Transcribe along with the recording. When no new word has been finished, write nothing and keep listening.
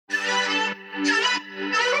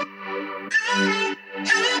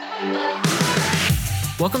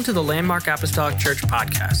Welcome to the Landmark Apostolic Church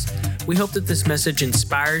podcast. We hope that this message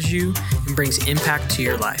inspires you and brings impact to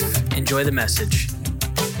your life. Enjoy the message.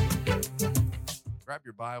 Grab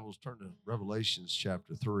your Bibles, turn to Revelations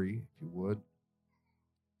chapter 3, if you would.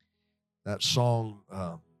 That song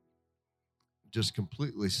just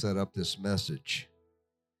completely set up this message.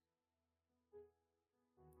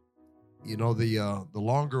 You know, the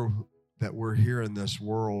longer that we're here in this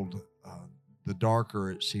world, the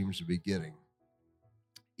darker it seems to be getting.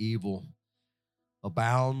 Evil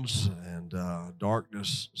abounds, and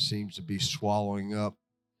darkness seems to be swallowing up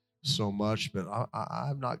so much. But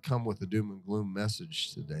I've not come with a doom and gloom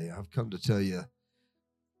message today. I've come to tell you,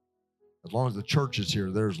 as long as the church is here,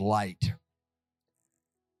 there's light.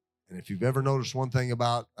 And if you've ever noticed one thing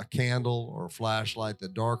about a candle or a flashlight, the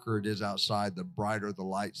darker it is outside, the brighter the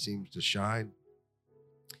light seems to shine.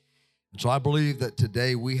 And so I believe that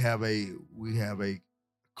today we have a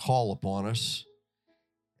call upon us.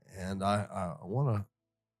 And I want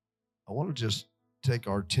to just take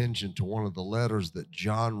our attention to one of the letters that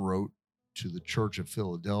John wrote to the church of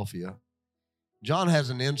Philadelphia. John has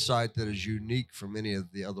an insight that is unique from any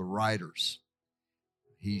of the other writers.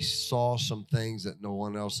 He saw some things that no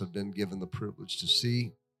one else had been given the privilege to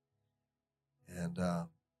see. And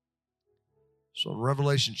so in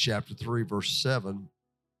Revelation chapter 3, verse 7,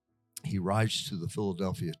 he writes to the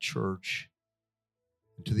Philadelphia church.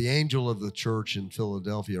 To the angel of the church in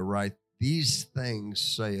Philadelphia write, "These things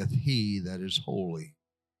saith he that is holy,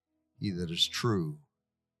 he that is true,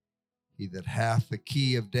 he that hath the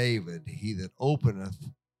key of David, he that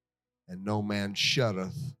openeth, and no man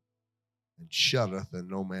shutteth, and shutteth, and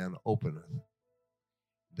no man openeth."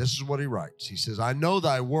 This is what he writes. He says, "I know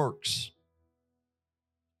thy works.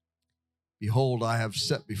 Behold, I have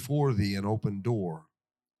set before thee an open door,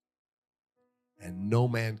 and no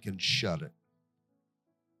man can shut it.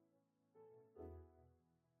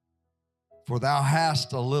 For thou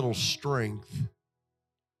hast a little strength,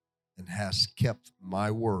 and hast kept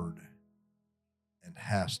my word, and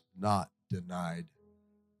hast not denied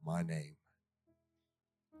my name."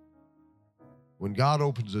 When God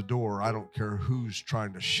opens a door, I don't care who's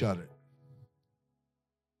trying to shut it.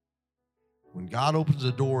 When God opens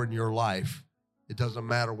a door in your life, it doesn't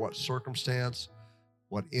matter what circumstance,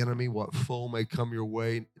 what enemy, what foe may come your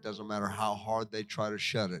way. It doesn't matter how hard they try to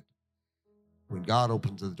shut it. When God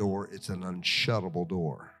opens the door, it's an unshuttable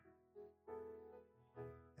door.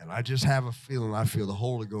 And I just have a feeling, I feel the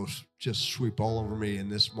Holy Ghost just sweep all over me in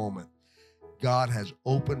this moment. God has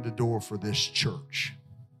opened a door for this church.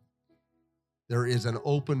 There is an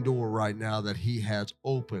open door right now that he has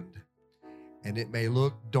opened. And it may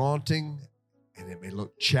look daunting, and it may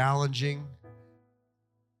look challenging,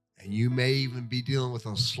 and you may even be dealing with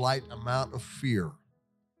a slight amount of fear.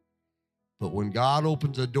 But when God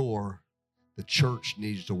opens a door, the church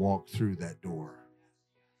needs to walk through that door.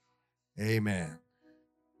 Amen.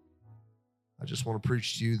 I just want to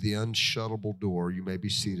preach to you the unshuttable door. You may be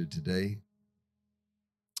seated today.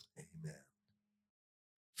 Amen.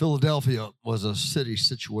 Philadelphia was a city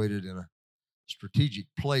situated in a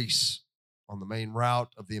strategic place on the main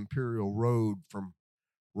route of the Imperial Road from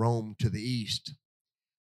Rome to the east.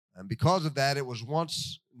 And because of that, it was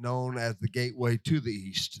once known as the gateway to the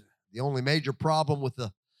east. The only major problem with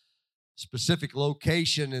the specific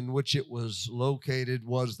location in which it was located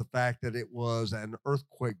was the fact that it was an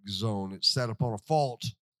earthquake zone. It's set upon a fault.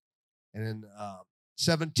 And in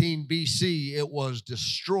 17 BC, it was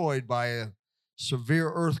destroyed by a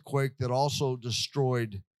severe earthquake that also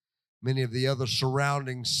destroyed many of the other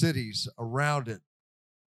surrounding cities around it.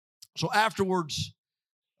 So afterwards,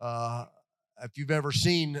 if you've ever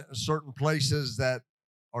seen certain places that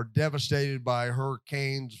are devastated by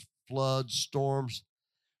hurricanes, floods, storms,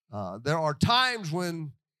 there are times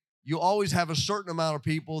when you always have a certain amount of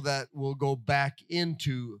people that will go back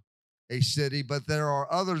into a city, but there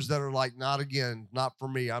are others that are like, not again, not for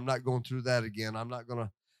me. I'm not going through that again. I'm not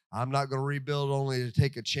gonna rebuild only to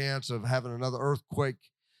take a chance of having another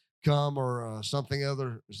earthquake come or some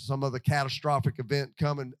other catastrophic event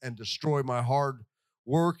come and destroy my hard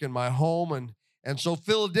work and my home. And so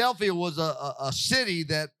Philadelphia was a city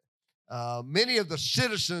that many of the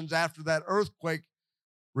citizens after that earthquake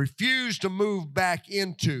refused to move back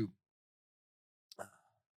into.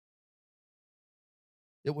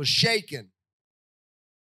 It was shaken.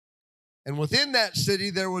 And within that city,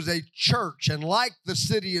 there was a church. And like the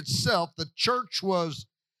city itself, the church was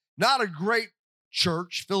not a great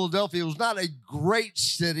church. Philadelphia was not a great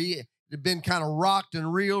city. It had been kind of rocked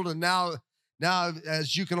and reeled. And now,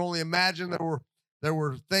 as you can only imagine, there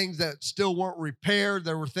were things that still weren't repaired.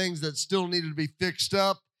 There were things that still needed to be fixed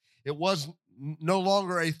up. It wasn't no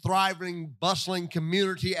longer a thriving, bustling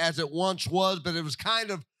community as it once was, but it was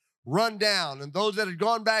kind of run down. And those that had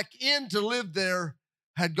gone back in to live there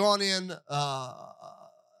had gone in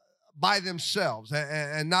by themselves,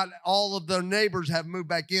 and not all of their neighbors have moved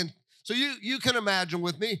back in. So you can imagine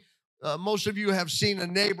with me, most of you have seen a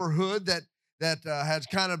neighborhood that has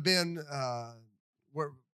kind of been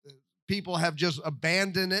where people have just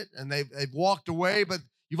abandoned it and they've walked away, but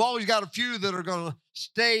you've always got a few that are going to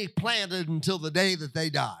stay planted until the day that they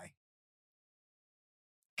die.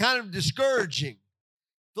 Kind of discouraging.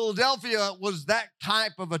 Philadelphia was that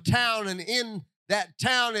type of a town, and in that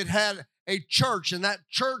town it had a church, and that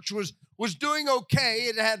church was doing okay.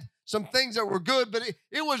 It had some things that were good, but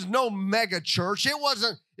it was no mega church. It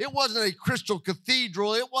wasn't a crystal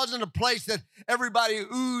cathedral. It wasn't a place that everybody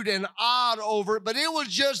oohed and awed over, but it was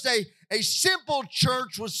just a simple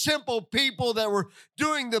church with simple people that were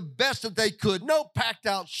doing the best that they could. No packed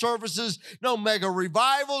out services, no mega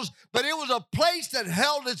revivals, but it was a place that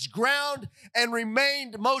held its ground and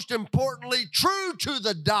remained, most importantly, true to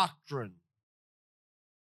the doctrine.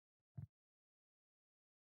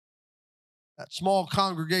 That small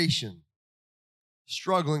congregation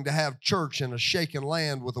struggling to have church in a shaken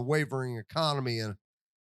land with a wavering economy and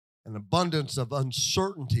an abundance of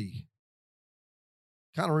uncertainty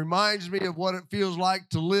kind of reminds me of what it feels like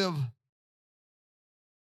to live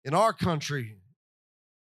in our country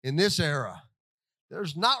in this era.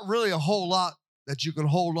 There's not really a whole lot that you can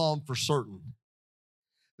hold on for certain.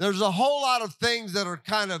 There's a whole lot of things that are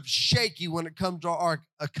kind of shaky when it comes to our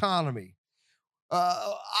economy.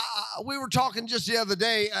 We were talking just the other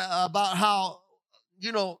day about how,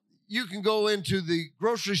 you can go into the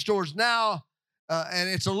grocery stores now, and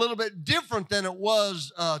it's a little bit different than it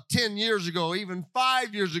was 10 years ago, even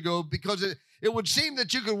 5 years ago, because it would seem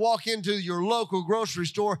that you could walk into your local grocery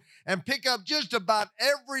store and pick up just about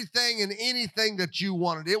everything and anything that you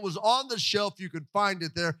wanted. It was on the shelf. You could find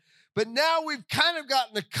it there. But now we've kind of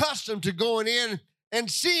gotten accustomed to going in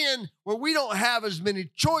and seeing where we don't have as many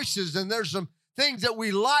choices, and there's some things that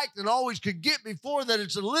we liked and always could get before that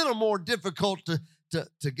it's a little more difficult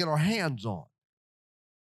to get our hands on.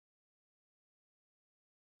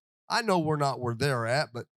 I know we're not where they're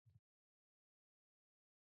at, but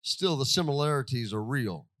still the similarities are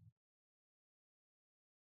real.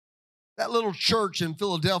 That little church in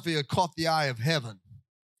Philadelphia caught the eye of heaven.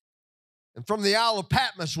 And from the Isle of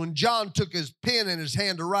Patmos, when John took his pen in his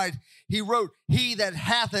hand to write, he wrote, "He that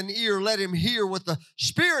hath an ear, let him hear what the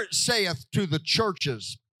Spirit saith to the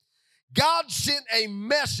churches." God sent a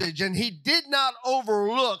message, and he did not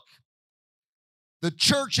overlook the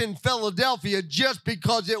church in Philadelphia just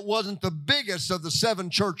because it wasn't the biggest of the 7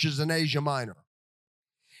 churches in Asia Minor.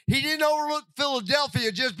 He didn't overlook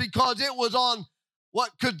Philadelphia just because it was on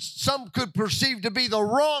what some could perceive to be the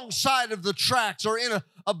wrong side of the tracks or in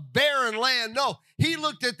a barren land. No, he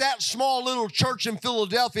looked at that small little church in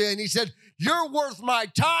Philadelphia and he said, "You're worth my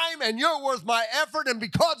time and you're worth my effort, and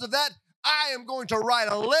because of that, I am going to write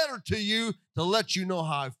a letter to you to let you know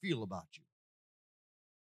how I feel about you."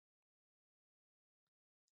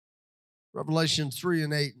 Revelation 7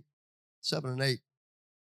 and 8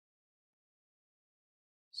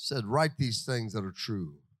 said, "Write these things that are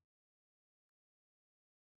true."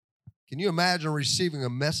 Can you imagine receiving a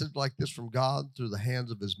message like this from God through the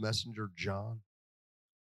hands of his messenger, John?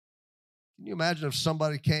 Can you imagine if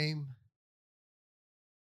somebody came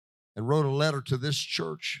and wrote a letter to this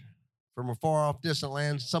church from a far off distant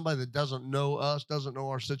land, somebody that doesn't know us, doesn't know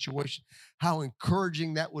our situation? How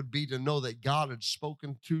encouraging that would be to know that God had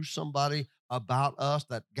spoken to somebody about us,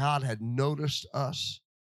 that God had noticed us.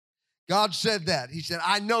 God said that. He said,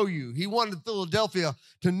 "I know you." He wanted Philadelphia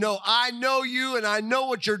to know, "I know you and I know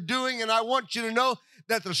what you're doing, and I want you to know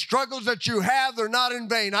that the struggles that you have, they're not in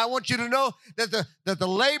vain. I want you to know that the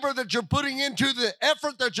labor that you're putting into, the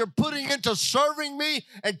effort that you're putting into serving me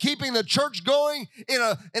and keeping the church going in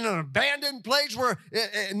an abandoned place where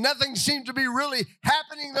nothing seems to be really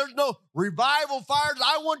happening. There's no revival fires.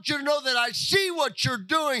 I want you to know that I see what you're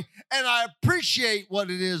doing and I appreciate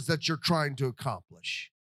what it is that you're trying to accomplish.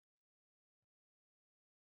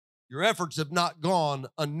 Your efforts have not gone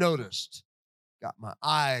unnoticed. Got my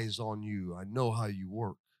eyes on you. I know how you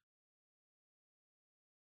work."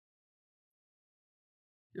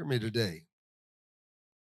 Hear me today.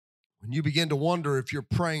 When you begin to wonder if your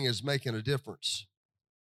praying is making a difference,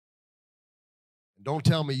 and don't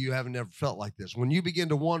tell me you haven't ever felt like this. When you begin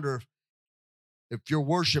to wonder if your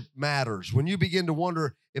worship matters, when you begin to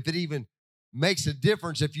wonder if it even makes a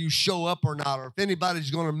difference if you show up or not, or if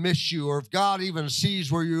anybody's going to miss you, or if God even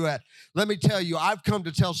sees where you're at. Let me tell you, I've come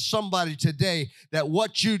to tell somebody today that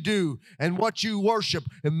what you do and what you worship,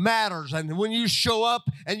 it matters. And when you show up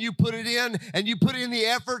and you put it in, and you put in the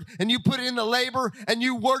effort, and you put in the labor, and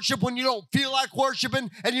you worship when you don't feel like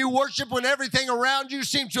worshiping, and you worship when everything around you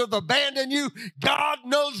seems to have abandoned you, God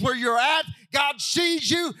knows where you're at. God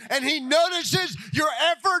sees you, and he notices your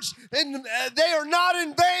efforts, and they are not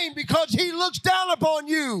in vain, because he looks down upon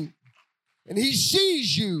you and he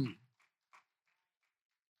sees you.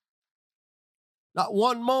 Not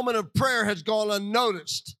one moment of prayer has gone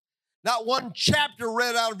unnoticed. Not one chapter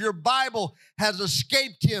read out of your Bible has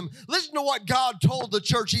escaped him. Listen to what God told the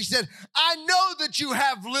church. He said, I know that you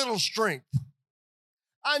have little strength.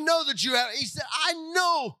 I know that you have, he said, I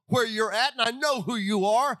know where you're at, and I know who you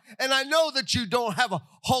are, and I know that you don't have a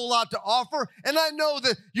whole lot to offer, and I know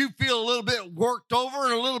that you feel a little bit worked over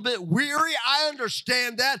and a little bit weary. I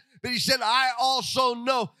understand that, but he said, I also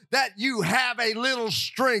know that you have a little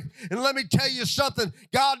strength. And let me tell you something,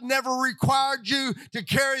 God never required you to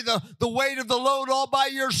carry the weight of the load all by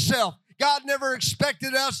yourself. God never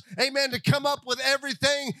expected us, amen, to come up with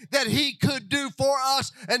everything that he could do for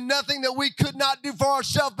us and nothing that we could not do for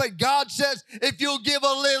ourselves. But God says, if you'll give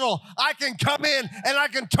a little, I can come in and I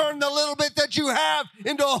can turn the little bit that you have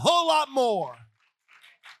into a whole lot more.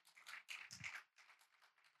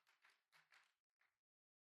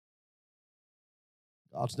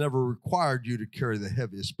 God's never required you to carry the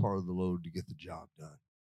heaviest part of the load to get the job done.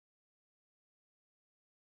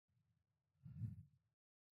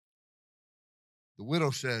 The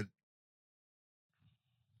widow said,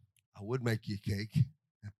 I would make you a cake.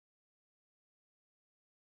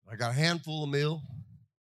 I got a handful of meal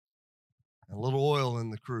and a little oil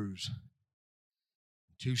in the cruse,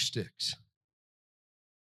 2 sticks.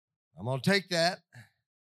 I'm going to take that.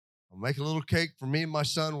 I'll make a little cake for me and my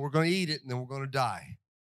son. We're going to eat it, and then we're going to die.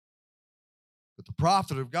 But the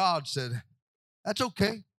prophet of God said, that's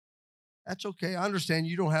okay. That's okay. I understand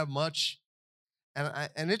you don't have much,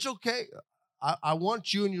 and it's okay. I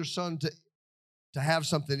want you and your son to have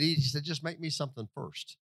something to eat. He said, just make me something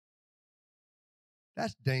first.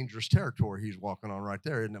 That's dangerous territory he's walking on right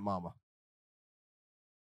there, isn't it, Mama?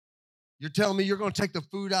 You're telling me you're going to take the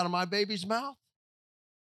food out of my baby's mouth?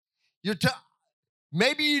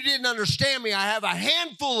 Maybe you didn't understand me. I have a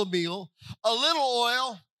handful of meal, a little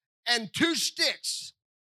oil, and 2 sticks.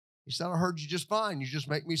 He said, I heard you just fine. You just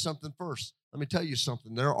make me something first. Let me tell you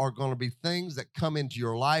something. There are going to be things that come into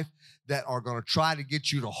your life that are going to try to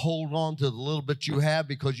get you to hold on to the little bit you have,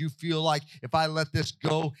 because you feel like if I let this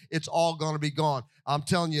go, it's all going to be gone. I'm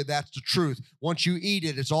telling you, that's the truth. Once you eat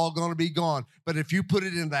it, it's all going to be gone. But if you put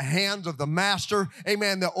it in the hands of the master,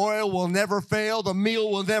 amen, the oil will never fail. The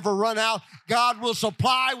meal will never run out. God will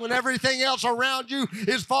supply when everything else around you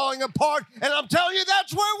is falling apart. And I'm telling you,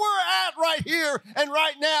 that's where we're at right here and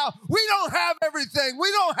right now. We don't have everything.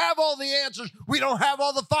 We don't have all the answers. We don't have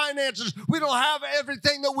all the finances. We don't have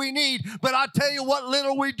everything that we need. But I tell you what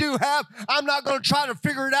little we do have, I'm not going to try to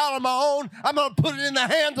figure it out on my own. I'm going to put it in the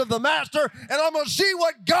hands of the master, and I'm going to see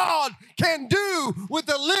what God can do with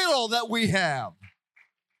the little that we have.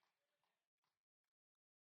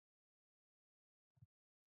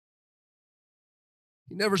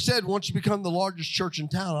 He never said, once you become the largest church in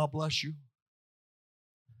town, I'll bless you.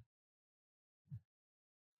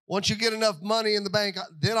 Once you get enough money in the bank,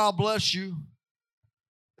 then I'll bless you.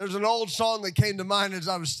 There's an old song that came to mind as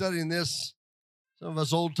I was studying this. Some of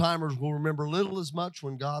us old timers will remember, little is much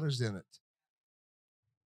when God is in it.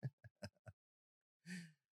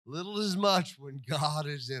 Little is much when God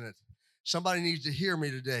is in it. Somebody needs to hear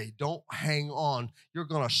me today. Don't hang on. You're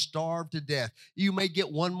going to starve to death. You may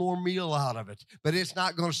get one more meal out of it, but it's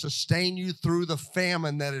not going to sustain you through the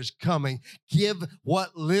famine that is coming. Give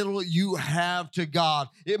what little you have to God.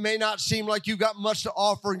 It may not seem like you got much to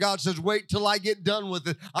offer, and God says, wait till I get done with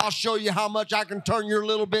it. I'll show you how much I can turn your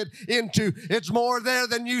little bit into. It's more there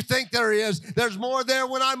than you think there is. There's more there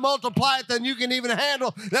when I multiply it than you can even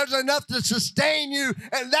handle. There's enough to sustain you,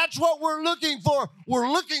 and that's what we're looking for. We're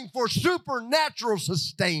looking for supernatural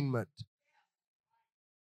sustainment.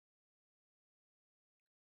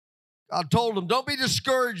 God told him, don't be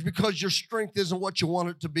discouraged because your strength isn't what you want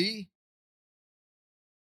it to be.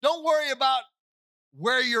 Don't worry about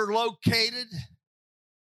where you're located.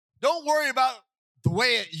 Don't worry about the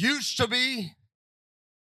way it used to be.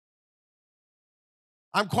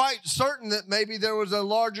 I'm quite certain that maybe there was a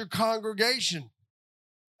larger congregation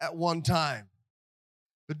at one time.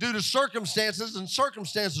 But due to circumstances, and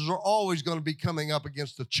circumstances are always going to be coming up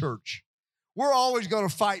against the church. We're always going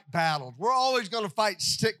to fight battles. We're always going to fight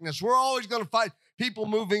sickness. We're always going to fight people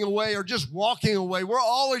moving away or just walking away. We're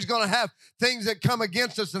always going to have things that come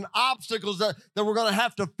against us and obstacles that we're going to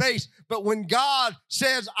have to face. But when God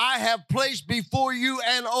says, I have placed before you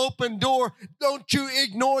an open door, don't you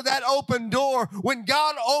ignore that open door. When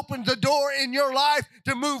God opens the door in your life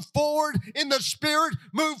to move forward in the Spirit,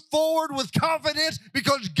 move forward with confidence,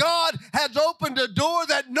 because God has opened a door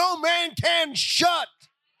that no man can shut.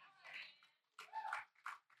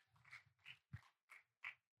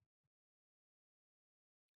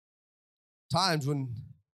 Times when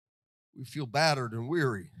we feel battered and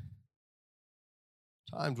weary.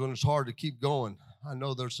 Times when it's hard to keep going. I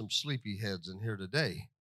know there's some sleepy heads in here today.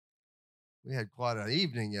 We had quite an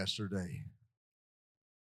evening yesterday.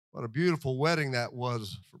 What a beautiful wedding that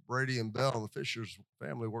was for Brady and Belle. The Fishers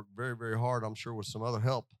family worked very, very hard, I'm sure with some other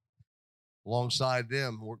help alongside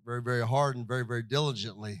them. Worked very, very hard and very, very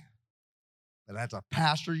diligently. And as a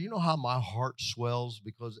pastor, you know how my heart swells?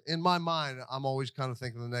 Because in my mind, I'm always kind of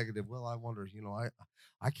thinking the negative. Well, I wonder,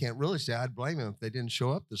 I can't really say I'd blame them if they didn't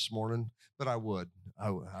show up this morning, but I would. I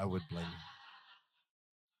would blame them.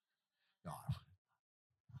 No.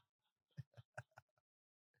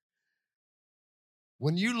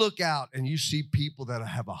 When you look out and you see people that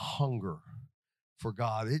have a hunger for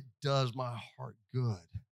God, it does my heart good.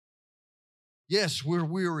 Yes, we're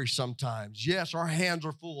weary sometimes. Yes, our hands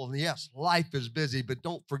are full. And yes, life is busy. But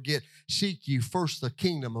don't forget, seek ye first the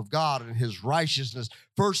kingdom of God and his righteousness.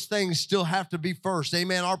 First things still have to be first.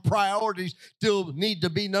 Amen. Our priorities still need to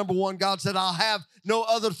be number one. God said, I'll have no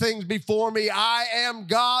other things before me. I am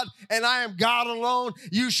God and I am God alone.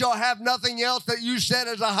 You shall have nothing else that you set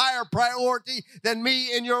as a higher priority than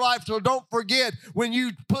me in your life. So don't forget, when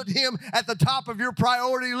you put him at the top of your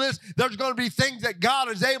priority list, there's going to be things that God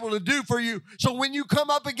is able to do for you. So when you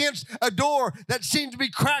come up against a door that seems to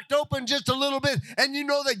be cracked open just a little bit and you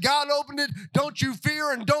know that God opened it, don't you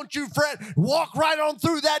fear and don't you fret. Walk right on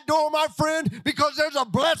through that door, my friend, because there's a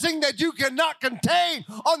blessing that you cannot contain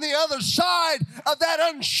on the other side of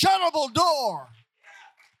that unshuttable door.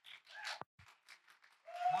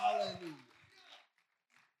 Hallelujah.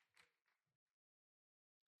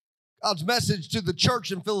 God's message to the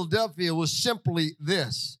church in Philadelphia was simply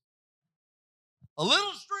this: a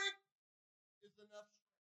little strength is enough.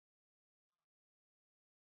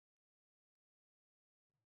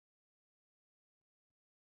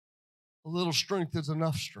 A little strength is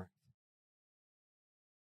enough strength.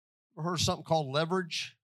 Ever heard of something called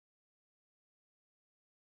leverage?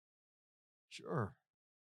 Sure.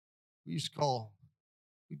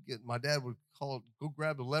 My dad would call it, go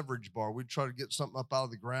grab the leverage bar. We'd try to get something up out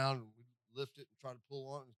of the ground, and we'd lift it and try to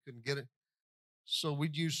pull on it and couldn't get it. So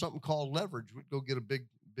we'd use something called leverage. We'd go get a big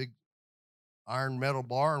iron metal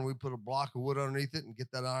bar, and we'd put a block of wood underneath it and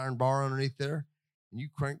get that iron bar underneath there. And you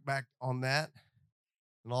crank back on that,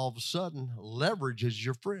 and all of a sudden, leverage is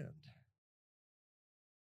your friend.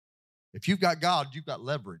 If you've got God, you've got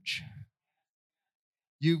leverage.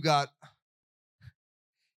 You've got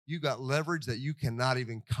leverage that you cannot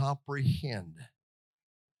even comprehend.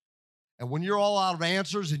 And when you're all out of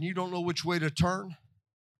answers and you don't know which way to turn,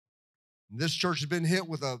 this church has been hit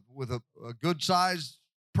with a good-sized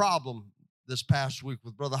problem this past week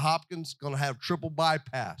with Brother Hopkins. Going to have triple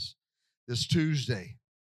bypass this Tuesday.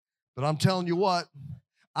 But I'm telling you what,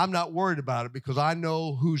 I'm not worried about it because I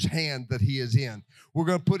know whose hand that he is in. We're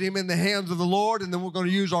going to put him in the hands of the Lord, and then we're going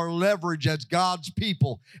to use our leverage as God's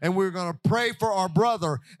people. And we're going to pray for our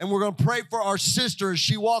brother, and we're going to pray for our sister as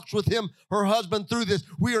she walks with him, her husband, through this.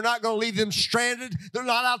 We are not going to leave them stranded. They're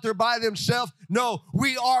not out there by themselves. No,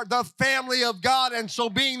 we are the family of God, and so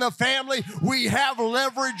being the family, we have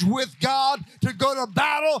leverage with God to go to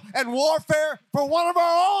battle and warfare for one of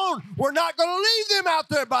our own. We're not going to leave them out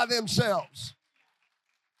there by themselves.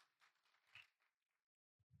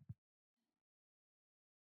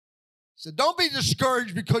 So don't be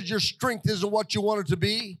discouraged because your strength isn't what you want it to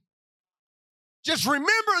be. Just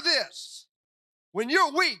remember this: when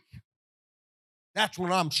you're weak, that's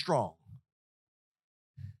when I'm strong.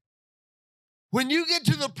 When you get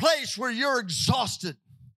to the place where you're exhausted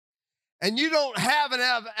and you don't have an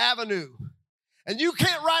avenue and you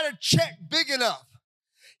can't write a check big enough,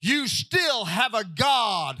 you still have a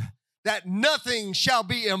God that nothing shall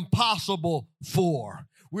be impossible for.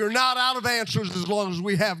 We are not out of answers as long as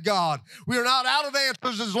we have God. We are not out of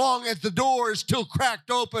answers as long as the door is still cracked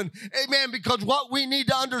open. Amen. Because what we need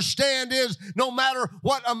to understand is no matter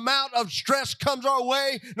what amount of stress comes our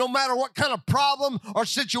way, no matter what kind of problem or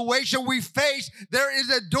situation we face, there is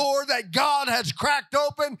a door that God has cracked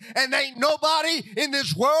open, and ain't nobody in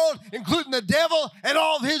this world, including the devil and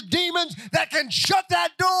all of his demons, that can shut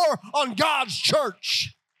that door on God's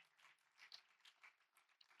church.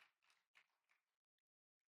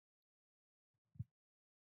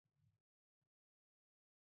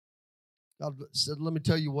 God said, let me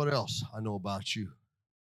tell you what else I know about you.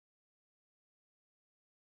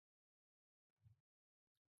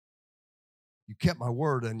 You kept my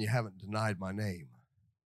word and you haven't denied my name.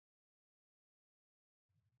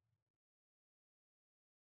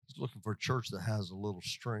 He's looking for a church that has a little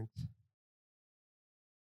strength,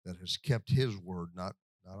 that has kept his word, not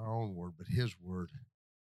our own word, but his word,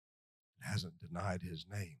 and hasn't denied his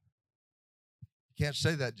name. You can't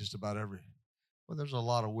say that just about every. Well, there's a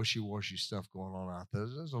lot of wishy-washy stuff going on out there.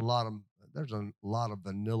 There's a lot of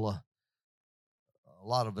vanilla.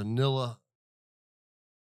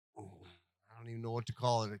 I don't even know what to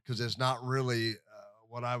call it because it's not really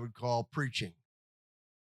what I would call preaching.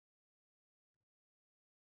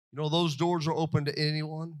 You know, those doors are open to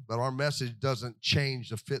anyone, but our message doesn't change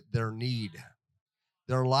to fit their need.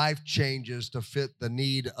 Their life changes to fit the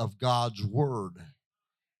need of God's word.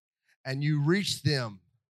 And you reach them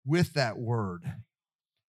with that word.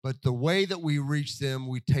 But the way that we reach them,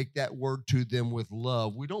 we take that word to them with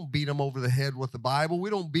love. We don't beat them over the head with the Bible. We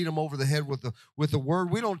don't beat them over the head with the word.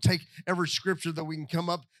 We don't take every scripture that we can come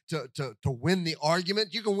up to win the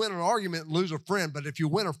argument. You can win an argument and lose a friend, but if you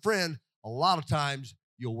win a friend, a lot of times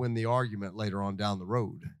you'll win the argument later on down the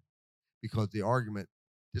road because the argument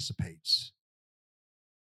dissipates.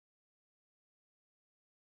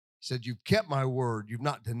 He said, you've kept my word. You've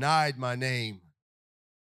not denied my name.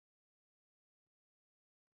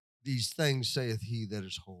 These things saith he that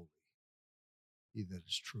is holy, he that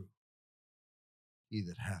is true, he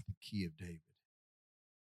that hath the key of David,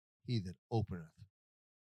 he that openeth,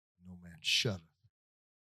 and no man shutteth, and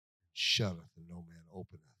shutteth, and no man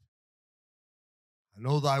openeth. I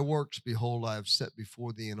know thy works, behold, I have set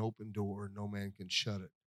before thee an open door, and no man can shut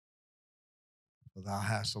it. For thou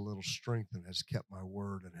hast a little strength, and hast kept my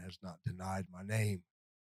word, and hast not denied my name.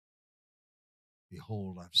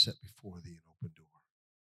 Behold, I've set before thee an open door.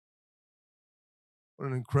 What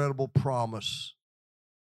an incredible promise.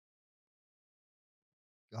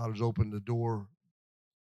 God has opened the door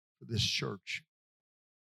for this church.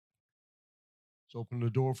 He's opened the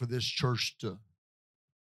door for this church to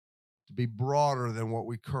be broader than what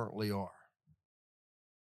we currently are.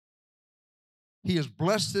 He has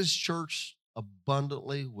blessed this church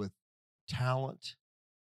abundantly with talent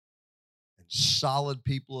and solid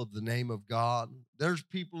people of the name of God. There's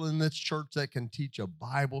people in this church that can teach a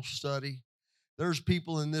Bible study. There's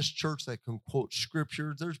people in this church that can quote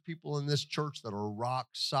scriptures. There's people in this church that are rock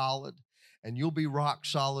solid, and you'll be rock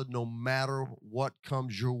solid no matter what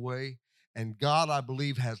comes your way. And God, I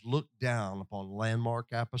believe, has looked down upon Landmark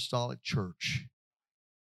Apostolic Church,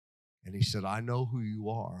 and he said, I know who you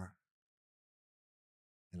are,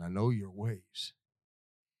 and I know your ways.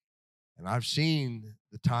 And I've seen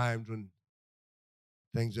the times when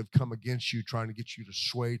things have come against you, trying to get you to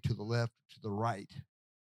sway to the left, to the right.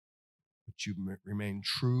 But you've remained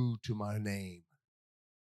true to my name.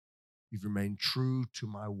 You've remained true to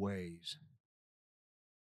my ways.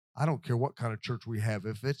 I don't care what kind of church we have.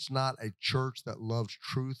 If it's not a church that loves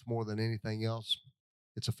truth more than anything else,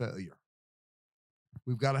 it's a failure.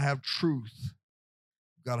 We've got to have truth.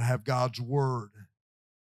 We've got to have God's word.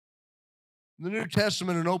 The New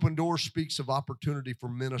Testament, an open door, speaks of opportunity for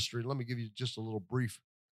ministry. Let me give you just a little brief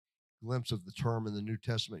glimpse of the term in the New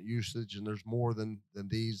Testament usage, and there's more than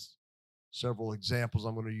these. Several examples.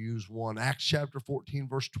 I'm going to use one. Acts chapter 14,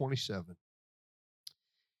 verse 27. It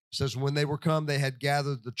says, when they were come, they had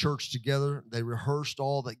gathered the church together. They rehearsed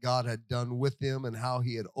all that God had done with them and how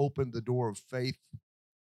he had opened the door of faith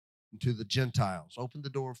to the Gentiles. Opened the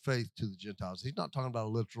door of faith to the Gentiles. He's not talking about a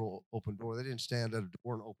literal open door. They didn't stand at a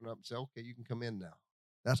door and open up and say, okay, you can come in now.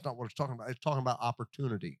 That's not what it's talking about. It's talking about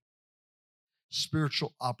opportunity,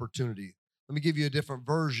 spiritual opportunity. Let me give you a different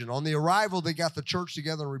version. On the arrival, they got the church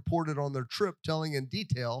together and reported on their trip, telling in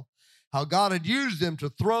detail how God had used them to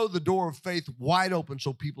throw the door of faith wide open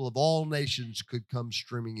so people of all nations could come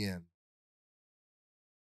streaming in.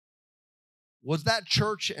 Was that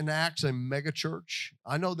church in Acts a mega church?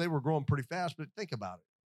 I know they were growing pretty fast, but think about it.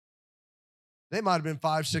 They might have been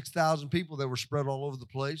 5,000, 6,000 people that were spread all over the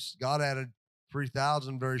place. God added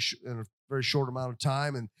 3,000 in a very short amount of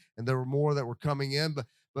time, and there were more that were coming in,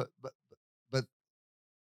 but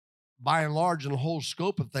by and large, in the whole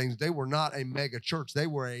scope of things, they were not a mega church. They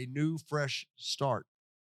were a new, fresh start.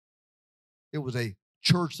 It was a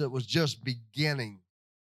church that was just beginning.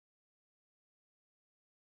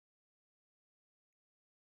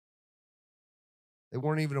 They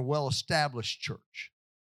weren't even a well-established church.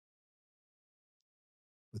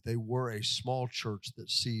 But they were a small church that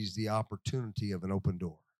seized the opportunity of an open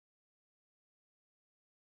door.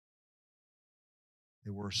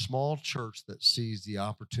 They were a small church that seized the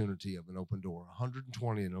opportunity of an open door,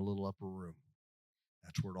 120 in a little upper room.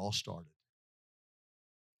 That's where it all started.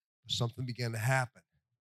 Something began to happen.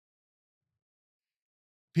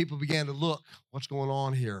 People began to look, what's going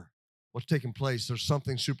on here? What's taking place? There's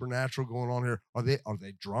something supernatural going on here. Are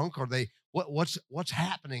they drunk? Are they what's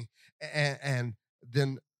happening? And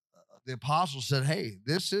then the apostles said, hey,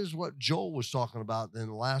 this is what Joel was talking about. In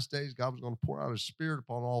the last days, God was going to pour out his spirit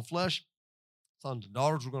upon all flesh. Sons and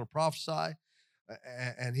daughters were going to prophesy.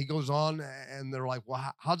 And he goes on, and they're like,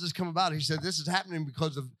 well, how's this come about? He said, this is happening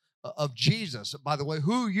because of Jesus. By the way,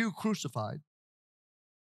 who you crucified.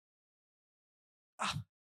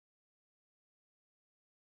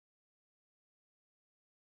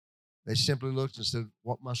 They simply looked and said,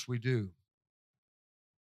 what must we do?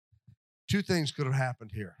 Two things could have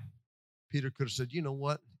happened here. Peter could have said, you know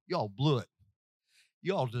what? Y'all blew it.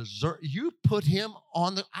 Y'all deserve, you put him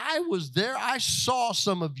on I was there. I saw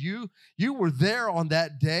some of you. You were there on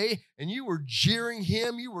that day, and you were jeering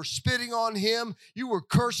him. You were spitting on him. You were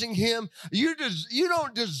cursing him. You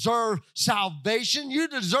don't deserve salvation.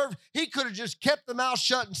 He could have just kept the mouth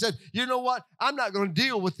shut and said, you know what? I'm not going to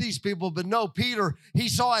deal with these people. But no, Peter, he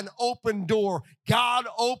saw an open door. God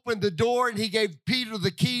opened the door, and he gave Peter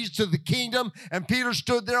the keys to the kingdom. And Peter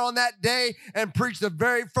stood there on that day and preached the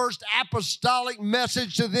very first apostolic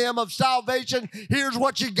message to them of salvation. Here's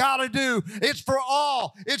what you got to do. It's for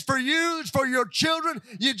all. It's for you. It's for your children.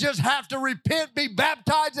 You just have to repent, be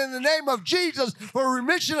baptized in the name of Jesus for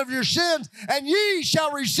remission of your sins, and ye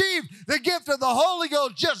shall receive the gift of the Holy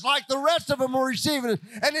Ghost just like the rest of them are receiving it.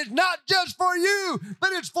 And it's not just for you,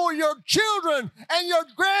 but it's for your children and your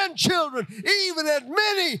grandchildren, even as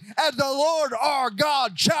many as the Lord our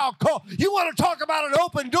God shall call. You want to talk about an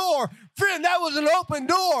open door? Friend, that was an open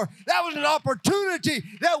door. That was an opportunity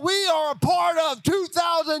that we are a part of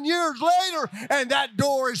 2,000 years later, and that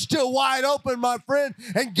door is still wide open, my friend,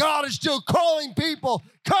 and God is still calling people,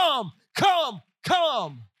 come, come,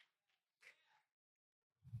 come.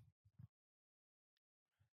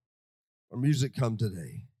 Our music come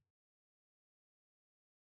today.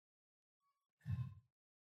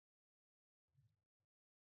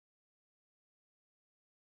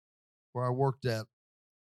 Where I worked at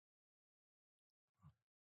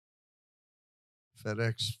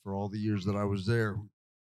FedEx for all the years that I was there,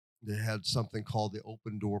 they had something called the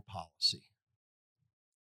open door policy.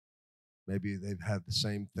 Maybe they've had the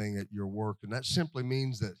same thing at your work, and that simply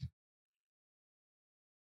means that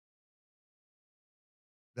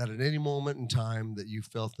at any moment in time that you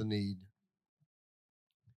felt the need,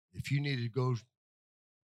 if you needed to go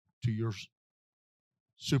to your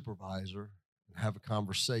supervisor and have a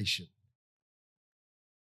conversation,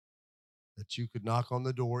 that you could knock on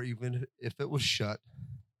the door, even if it was shut.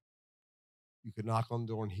 You could knock on the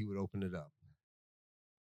door and he would open it up.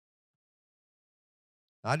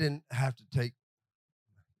 I didn't have to take,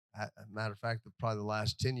 as a matter of fact, probably the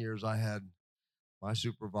last 10 years, I had my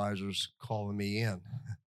supervisors calling me in,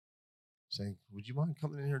 saying, would you mind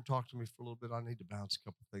coming in here and talk to me for a little bit? I need to bounce a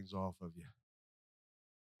couple things off of you.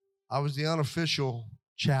 I was the unofficial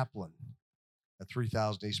chaplain at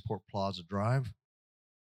 3000 Eastport Plaza Drive.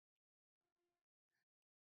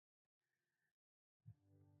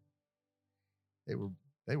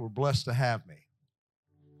 They were blessed to have me.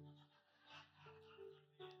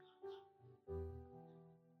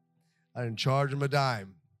 I didn't charge them a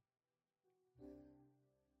dime.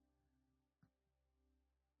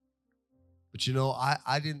 But you know,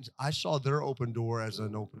 I saw their open door as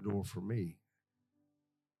an open door for me.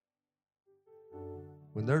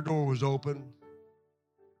 When their door was open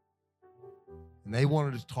and they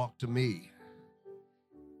wanted to talk to me,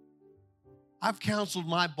 I've counseled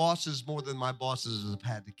my bosses more than my bosses have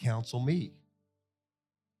had to counsel me.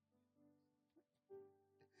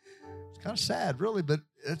 It's kind of sad, really, but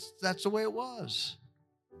that's the way it was.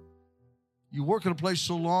 You work in a place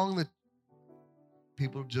so long that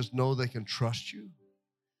people just know they can trust you.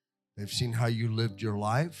 They've seen how you lived your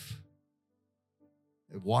life.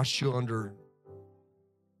 They've watched you under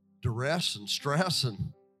duress and stress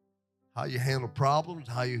and how you handle problems,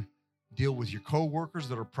 how you deal with your coworkers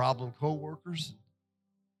that are problem coworkers.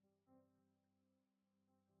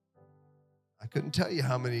 I couldn't tell you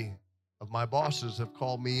how many of my bosses have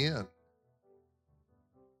called me in. And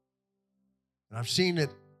I've seen it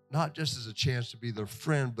not just as a chance to be their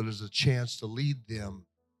friend, but as a chance to lead them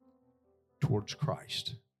towards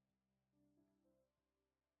Christ.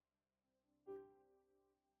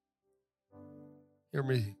 Hear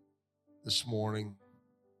me this morning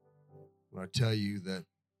when I tell you that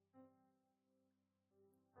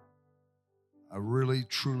I really,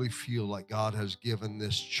 truly feel like God has given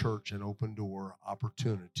this church an open door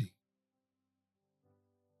opportunity.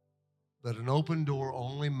 But an open door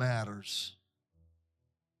only matters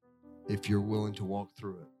if you're willing to walk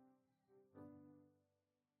through it.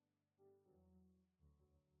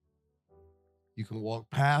 You can walk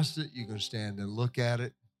past it. You can stand and look at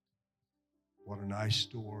it. What a nice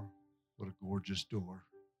door. What a gorgeous door.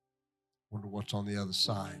 Wonder what's on the other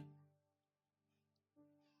side.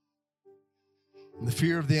 And the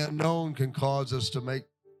fear of the unknown can cause us to make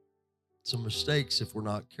some mistakes if we're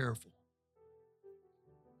not careful.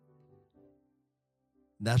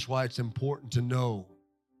 And that's why it's important to know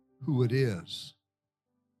who it is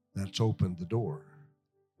that's opened the door.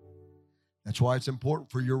 That's why it's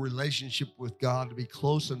important for your relationship with God to be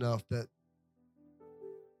close enough that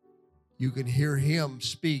you can hear him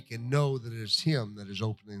speak and know that it's him that is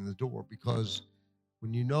opening the door. Because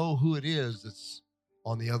when you know who it is that's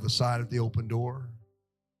on the other side of the open door,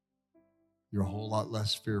 you're a whole lot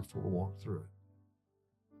less fearful to walk through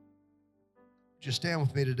it. Just stand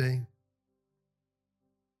with me today.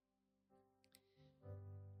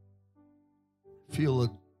 Feel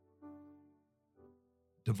a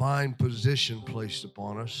divine position placed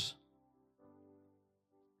upon us.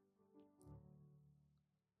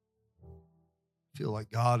 Feel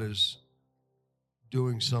like God is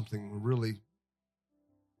doing something really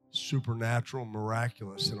supernatural,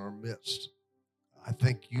 miraculous in our midst. I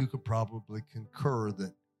think you could probably concur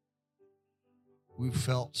that we've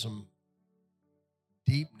felt some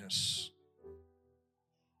deepness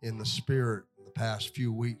in the spirit in the past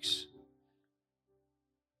few weeks.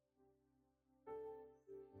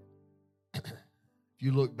 If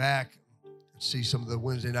you look back and see some of the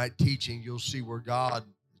Wednesday night teaching, you'll see where God,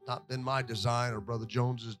 it's not been my design or Brother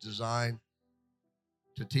Jones's design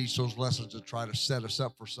to teach those lessons to try to set us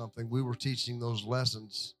up for something. We were teaching those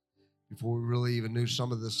lessons before we really even knew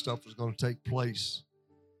some of this stuff was going to take place.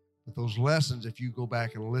 But those lessons, if you go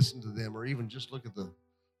back and listen to them, or even just look at the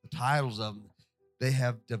titles of them, they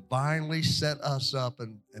have divinely set us up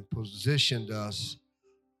and positioned us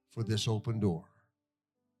for this open door.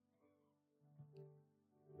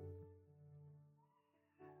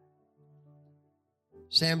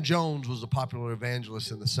 Sam Jones was a popular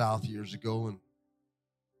evangelist in the South years ago, and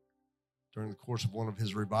during the course of one of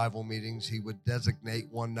his revival meetings, he would designate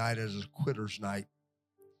one night as a quitter's night.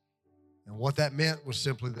 And what that meant was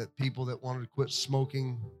simply that people that wanted to quit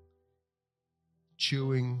smoking,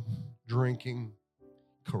 chewing, drinking,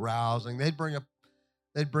 carousing, they'd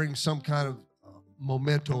bring some kind of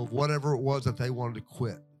memento of whatever it was that they wanted to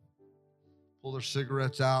quit. Pull their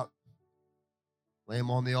cigarettes out, lay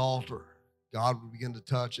them on the altar. God would begin to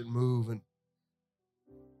touch and move. And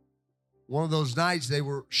one of those nights, they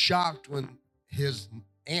were shocked when his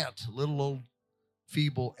aunt, little old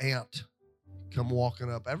feeble aunt, come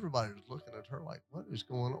walking up. Everybody was looking at her like, what is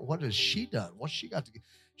going on? What has she done? What's she got to get?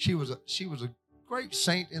 She was a great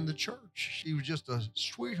saint in the church. She was just a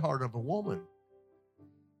sweetheart of a woman.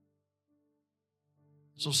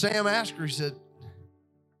 So Sam asked her, he said,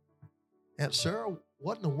 Aunt Sarah,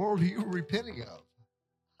 what in the world are you repenting of?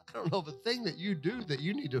 I don't know of a thing that you do that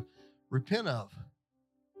you need to repent of.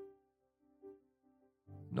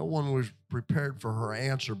 No one was prepared for her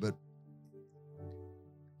answer, but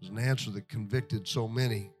it was an answer that convicted so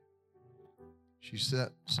many. She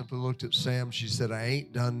simply looked at Sam. She said, I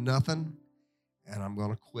ain't done nothing, and I'm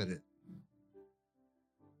going to quit it.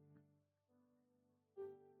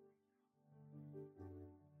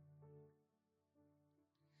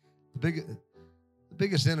 The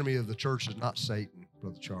biggest enemy of the church is not Satan,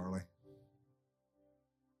 Brother Charlie.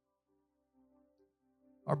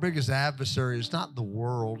 Our biggest adversary is not the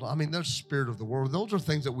world. I mean, there's the spirit of the world. Those are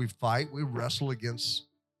things that we fight. We wrestle against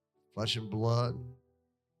flesh and blood.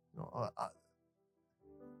 You know, I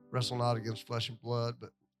wrestle not against flesh and blood,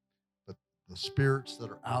 but the spirits that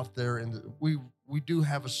are out there. And we do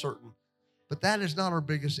have a certain, but that is not our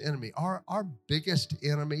biggest enemy. Our biggest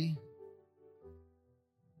enemy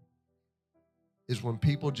is when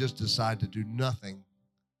people just decide to do nothing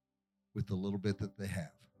with the little bit that they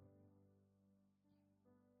have.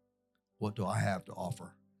 What do I have to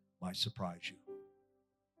offer? Might surprise you.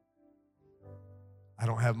 I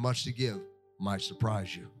don't have much to give. Might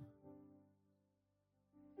surprise you.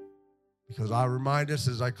 Because I remind us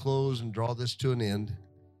as I close and draw this to an end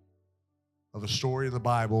of a story in the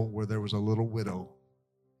Bible where there was a little widow.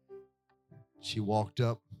 She walked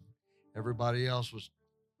up. Everybody else was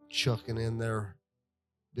chucking in their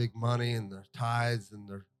big money and their tithes and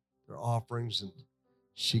their offerings, and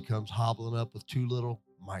she comes hobbling up with two little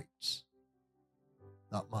mites.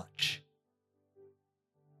 Not much.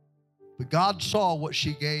 But God saw what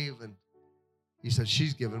she gave, and He said,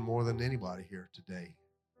 she's given more than anybody here today.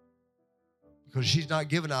 Because she's not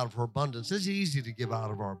giving out of her abundance. It's easy to give out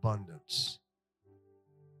of our abundance.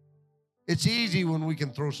 It's easy when we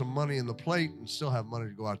can throw some money in the plate and still have money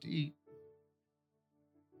to go out to eat.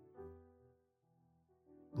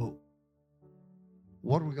 But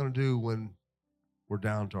what are we going to do when we're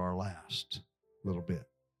down to our last little bit?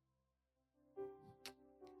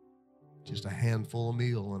 Just a handful of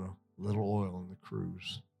meal and a little oil in the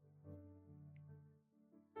cruise.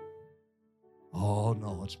 Oh,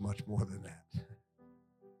 no, it's much more than that.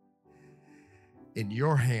 In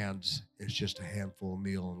your hands, it's just a handful of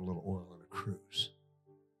meal and a little oil in a cruise.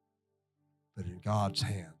 But in God's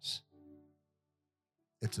hands,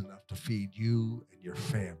 it's enough to feed you and your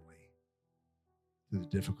family through the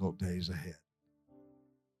difficult days ahead.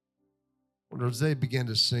 Well, as they begin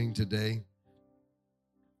to sing today,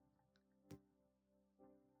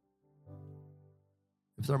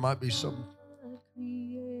 if there might be some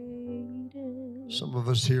of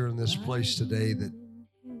us here in this place today that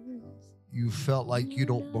you felt like you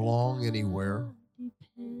don't belong anywhere.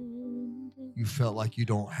 You felt like you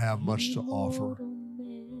don't have much to offer.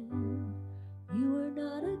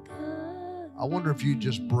 I wonder if you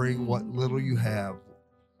just bring what little you have.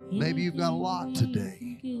 Maybe you've got a lot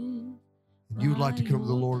today. And you would like to come to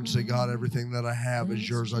the Lord and say, God, everything that I have is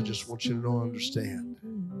yours. I just want you to know and understand.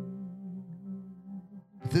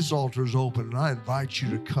 But this altar is open, and I invite you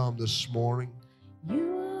to come this morning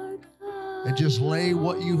and just lay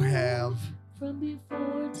what you have.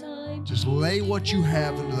 Just lay what you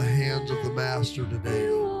have into the hands of the Master today.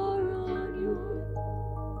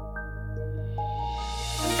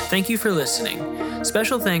 Thank you for listening.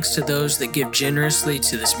 Special thanks to those that give generously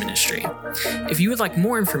to this ministry. If you would like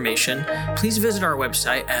more information, please visit our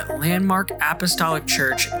website at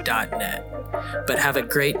landmarkapostolicchurch.net. But have a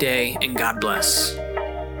great day and God bless.